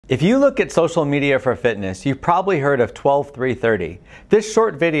If you look at social media for fitness, you've probably heard of 12-3-30. This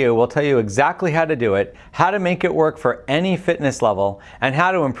short video will tell you exactly how to do it, how to make it work for any fitness level, and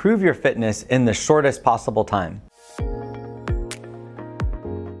how to improve your fitness in the shortest possible time.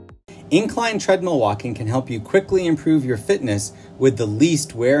 Incline treadmill walking can help you quickly improve your fitness with the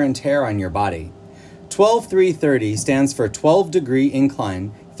least wear and tear on your body. 12-3-30 stands for 12-degree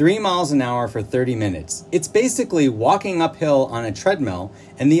incline, 3 miles an hour for 30 minutes. It's basically walking uphill on a treadmill,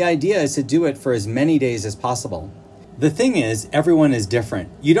 and the idea is to do it for as many days as possible. The thing is, everyone is different.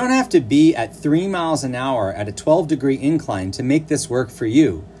 You don't have to be at 3 miles an hour at a 12-degree incline to make this work for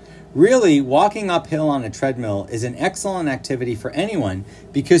you. Really, walking uphill on a treadmill is an excellent activity for anyone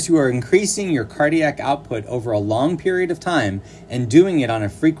because you are increasing your cardiac output over a long period of time and doing it on a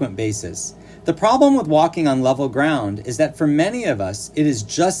frequent basis. The problem with walking on level ground is that for many of us, it is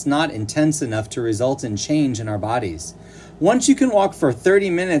just not intense enough to result in change in our bodies. Once you can walk for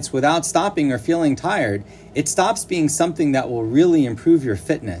 30 minutes without stopping or feeling tired, it stops being something that will really improve your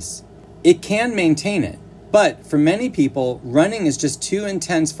fitness. It can maintain it, but for many people, running is just too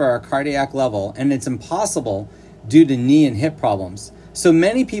intense for our cardiac level, and it's impossible due to knee and hip problems. So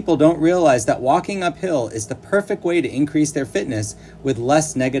many people don't realize that walking uphill is the perfect way to increase their fitness with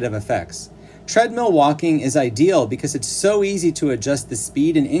less negative effects. Treadmill walking is ideal because it's so easy to adjust the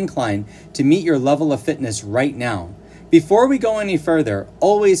speed and incline to meet your level of fitness right now. Before we go any further,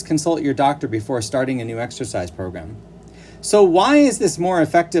 always consult your doctor before starting a new exercise program. So why is this more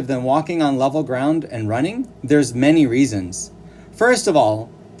effective than walking on level ground and running? There's many reasons. First of all,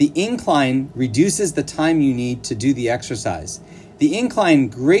 the incline reduces the time you need to do the exercise. The incline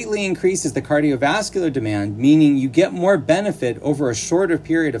greatly increases the cardiovascular demand, meaning you get more benefit over a shorter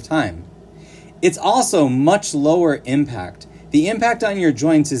period of time. It's also much lower impact. The impact on your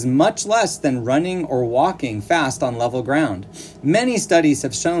joints is much less than running or walking fast on level ground. Many studies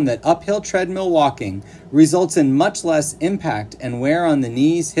have shown that uphill treadmill walking results in much less impact and wear on the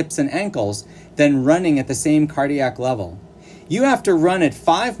knees, hips, and ankles than running at the same cardiac level. You have to run at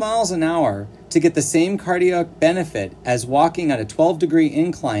 5 miles an hour to get the same cardiac benefit as walking at a 12-degree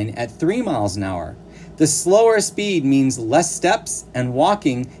incline at 3 miles an hour. The slower speed means less steps, and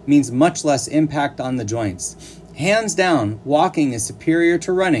walking means much less impact on the joints. Hands down, walking is superior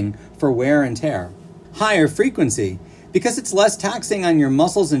to running for wear and tear. Higher frequency. Because it's less taxing on your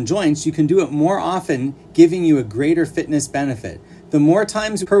muscles and joints, you can do it more often, giving you a greater fitness benefit. The more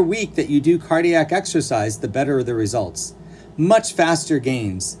times per week that you do cardiac exercise, the better the results. Much faster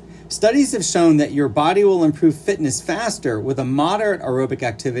gains. Studies have shown that your body will improve fitness faster with a moderate aerobic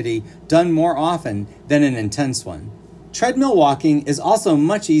activity done more often than an intense one. Treadmill walking is also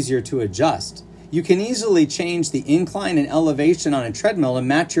much easier to adjust. You can easily change the incline and elevation on a treadmill to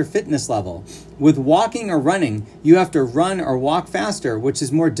match your fitness level. With walking or running, you have to run or walk faster, which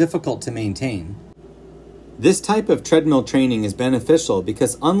is more difficult to maintain. This type of treadmill training is beneficial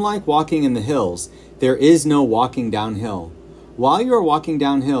because unlike walking in the hills, there is no walking downhill. While you are walking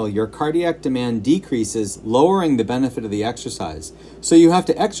downhill, your cardiac demand decreases, lowering the benefit of the exercise. So you have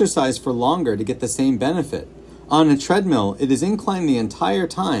to exercise for longer to get the same benefit. On a treadmill, it is inclined the entire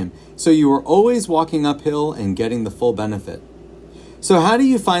time, so you are always walking uphill and getting the full benefit. So how do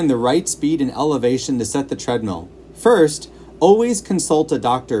you find the right speed and elevation to set the treadmill? First, always consult a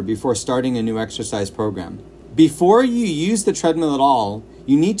doctor before starting a new exercise program. Before you use the treadmill at all,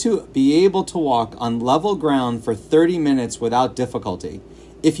 you need to be able to walk on level ground for 30 minutes without difficulty.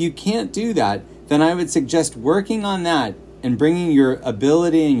 If you can't do that, then I would suggest working on that and bringing your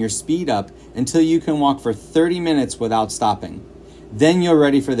ability and your speed up until you can walk for 30 minutes without stopping. Then you're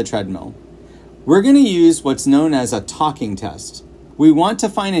ready for the treadmill. We're going to use what's known as a talking test. We want to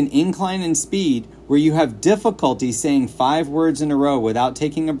find an incline in speed where you have difficulty saying 5 words in a row without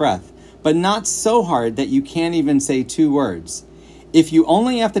taking a breath, but not so hard that you can't even say 2 words. If you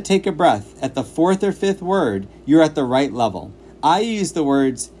only have to take a breath at the 4th or 5th word, you're at the right level. I use the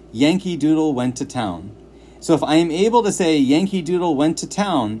words, Yankee Doodle went to town. So if I am able to say Yankee Doodle went to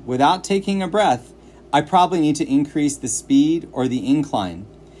town without taking a breath, I probably need to increase the speed or the incline.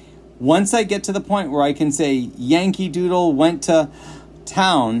 Once I get to the point where I can say Yankee Doodle went to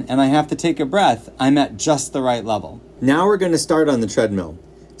town and I have to take a breath, I'm at just the right level. Now we're going to start on the treadmill.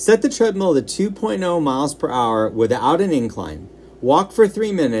 Set the treadmill to 2.0 miles per hour without an incline. Walk for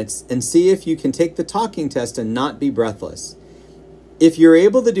 3 minutes and see if you can take the talking test and not be breathless. If you're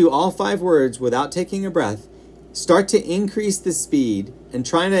able to do all 5 words without taking a breath, start to increase the speed and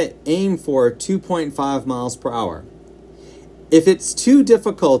try to aim for 2.5 miles per hour. If it's too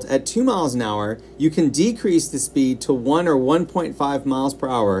difficult at 2 miles an hour, you can decrease the speed to 1 or 1.5 miles per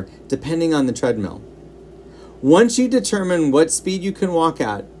hour depending on the treadmill. Once you determine what speed you can walk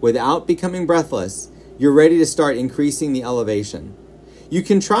at without becoming breathless, you're ready to start increasing the elevation. You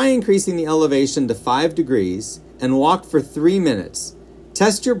can try increasing the elevation to 5 degrees and walk for 3 minutes.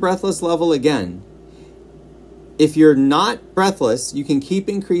 Test your breathless level again. If you're not breathless, you can keep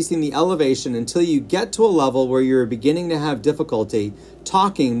increasing the elevation until you get to a level where you're beginning to have difficulty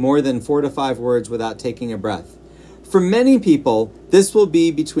talking more than 4 to 5 words without taking a breath. For many people, this will be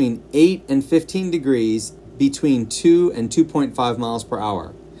between 8 and 15 degrees, between 2 and 2.5 miles per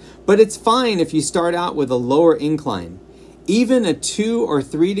hour. But it's fine if you start out with a lower incline. Even a 2 or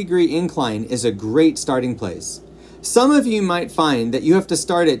 3 degree incline is a great starting place. Some of you might find that you have to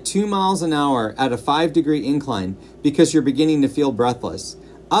start at 2 miles an hour at a 5 degree incline because you're beginning to feel breathless.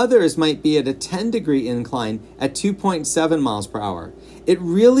 Others might be at a 10 degree incline at 2.7 miles per hour. It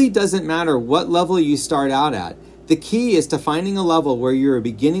really doesn't matter what level you start out at. The key is to finding a level where you're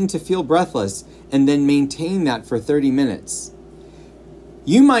beginning to feel breathless and then maintain that for 30 minutes.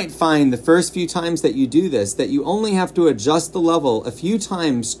 You might find the first few times that you do this that you only have to adjust the level a few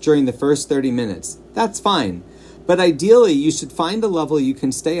times during the first 30 minutes. That's fine. But ideally, you should find a level you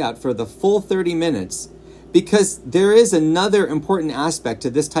can stay at for the full 30 minutes because there is another important aspect to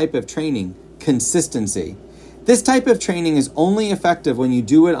this type of training: consistency. This type of training is only effective when you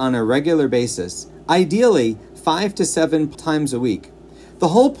do it on a regular basis, ideally 5 to 7 times a week. The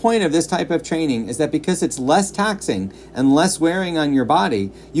whole point of this type of training is that because it's less taxing and less wearing on your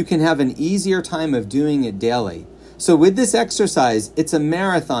body, you can have an easier time of doing it daily. So with this exercise, it's a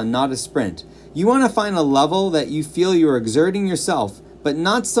marathon, not a sprint. You want to find a level that you feel you're exerting yourself, but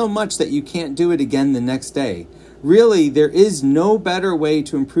not so much that you can't do it again the next day. Really, there is no better way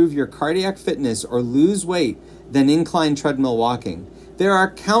to improve your cardiac fitness or lose weight than incline treadmill walking. There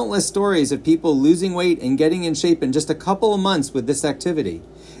are countless stories of people losing weight and getting in shape in just a couple of months with this activity.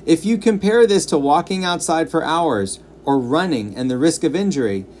 If you compare this to walking outside for hours or running and the risk of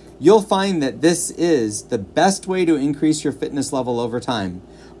injury, you'll find that this is the best way to increase your fitness level over time.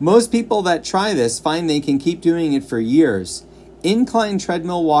 Most people that try this find they can keep doing it for years. Incline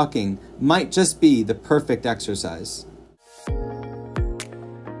treadmill walking might just be the perfect exercise.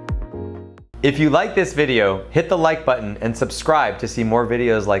 If you like this video, hit the like button and subscribe to see more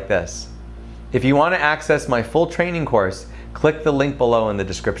videos like this. If you want to access my full training course, click the link below in the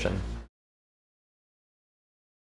description.